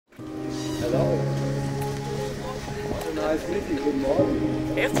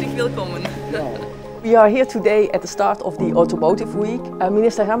Herzlich willkommen. We are here today at the start of the Automotive Week.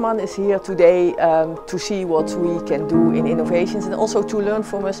 Minister Hermann is here today to see what we can do in innovations and also to learn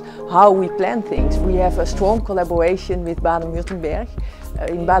from us how we plan things. We have a strong collaboration with Baden-Württemberg.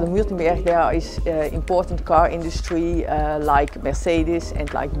 In Baden-Württemberg there is important car industry like Mercedes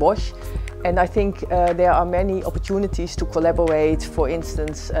and like Bosch. And I think there are many opportunities to collaborate, for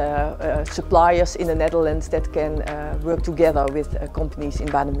instance, suppliers in the Netherlands that can work together with companies in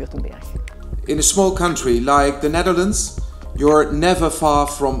Baden-Württemberg. In a small country like the Netherlands, you're never far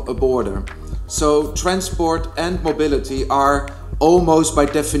from a border. So transport and mobility are almost by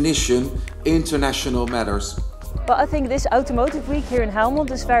definition international matters. Well, I think this Automotive Week here in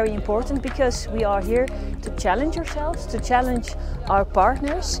Helmond is very important because we are here to challenge ourselves, to challenge our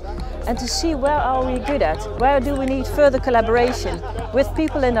partners and to see where are we good at, where do we need further collaboration with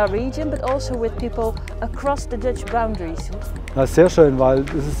people in our region but also with people across the Dutch boundaries. Das ist sehr schön, weil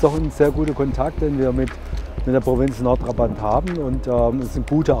es ist doch ein sehr guter Kontakt, den wir mit der Provinz Noord-Brabant haben und es ist ein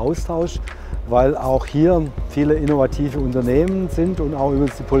guter Austausch, weil auch hier viele innovative Unternehmen sind und auch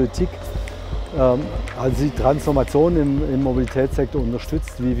übrigens die Politik also die Transformation im Mobilitätssektor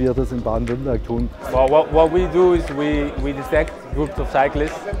unterstützt, wie wir das in Baden-Württemberg tun. Well, what we do is we detect groups of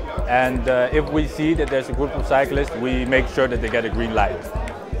cyclists and if we see that there's a group of cyclists, we make sure that they get a green light.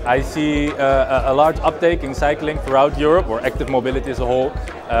 I see a large uptake in cycling throughout Europe, or active mobility as a whole,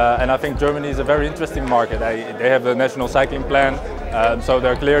 and I think Germany is a very interesting market. They have a national cycling plan, so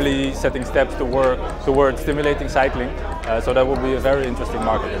they're clearly setting steps to work towards stimulating cycling, so that will be a very interesting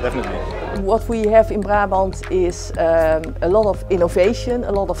market, definitely. What we have in Brabant is a lot of innovation,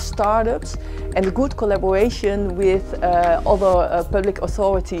 a lot of startups and a good collaboration with other public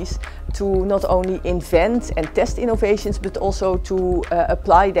authorities to not only invent and test innovations but also to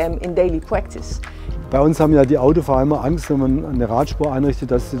apply them in daily practice. Bei uns haben ja die Autofahrer immer Angst, wenn man eine Radspur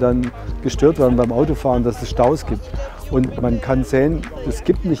einrichtet, dass sie dann gestört werden beim Autofahren, dass es Staus gibt. Und man kann sehen, es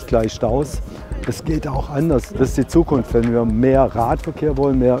gibt nicht gleich Staus, es geht auch anders. Das ist die Zukunft. Wenn wir mehr Radverkehr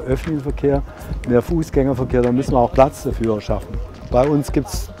wollen, mehr öffentlichen Verkehr, mehr Fußgängerverkehr, dann müssen wir auch Platz dafür schaffen. Bei uns gibt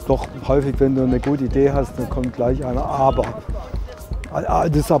es doch häufig, wenn du eine gute Idee hast, dann kommt gleich einer, aber.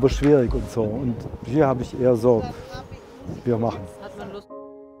 Das ist aber schwierig und so. Und hier habe ich eher so, wir machen.